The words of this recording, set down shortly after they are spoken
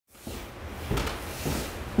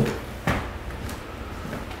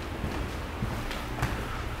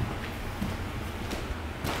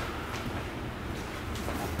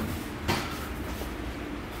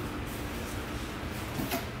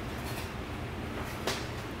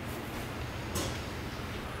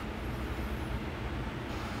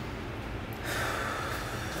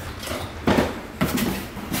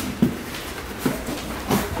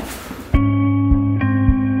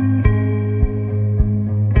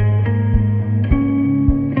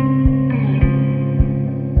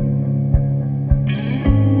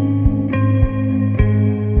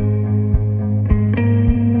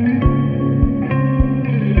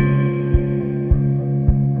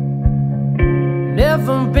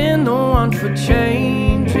Never been the one for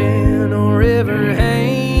changing or ever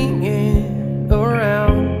hanging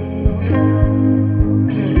around.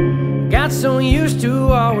 Got so used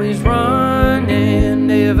to always running,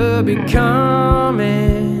 never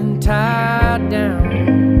becoming tied down.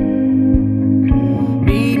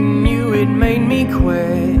 Meeting you, it made me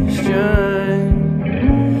question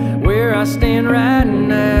where I stand right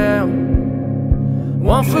now.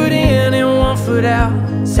 1 foot in and 1 foot out,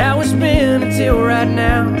 it's how it's been until right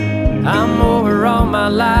now. I'm over all my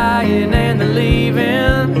lying and the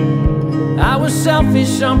leaving. I was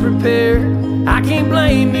selfish, unprepared. I can't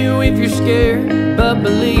blame you if you're scared, but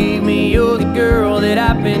believe me, you're the girl that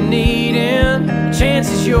I've been needing. The chance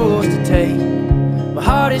is yours to take, my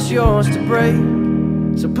heart is yours to break,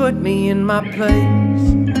 so put me in my place.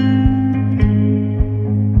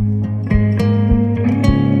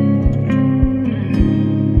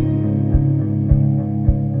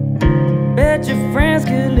 Bet your friends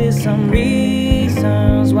could list some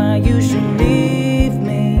reasons why you should leave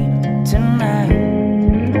me tonight.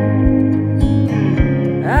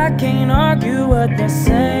 I can't argue what they're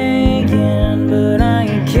saying, but I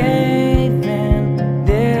ain't caving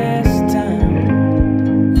this time.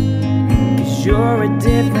 'Cause you're a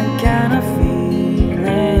different kind of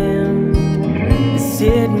feeling, it's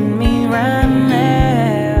hitting me right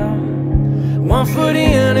now. 1 foot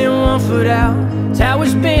in and 1 foot out, it's how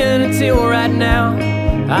it's been until right now.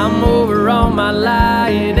 I'm over all my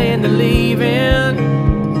lying and the leaving.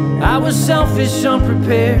 I was selfish,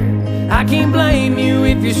 unprepared. I can't blame you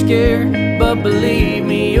if you're scared, but believe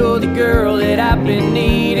me, you're the girl that I've been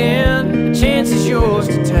needing. The chance is yours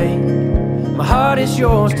to take, my heart is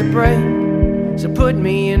yours to break, so put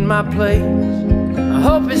me in my place. I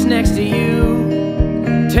hope it's next to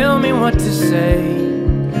you. Tell me what to say,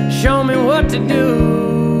 show me what to do.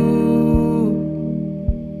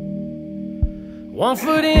 1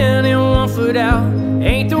 foot in and 1 foot out,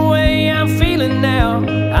 ain't the way I'm feeling now.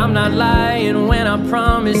 I'm not lying when I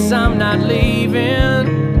promise I'm not leaving.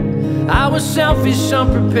 I was selfish,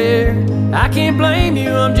 unprepared. I can't blame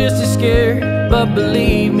you, I'm just as scared, but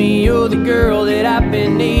believe me, you're the girl that I've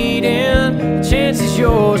been needing. The chance is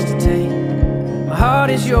yours to take, my heart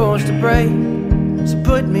is yours to break, so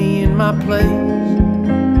put me in my place.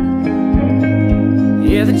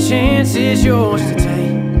 Yeah, the chance is yours to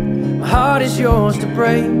take, my heart is yours to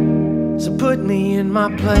break, so put me in my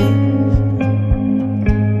place.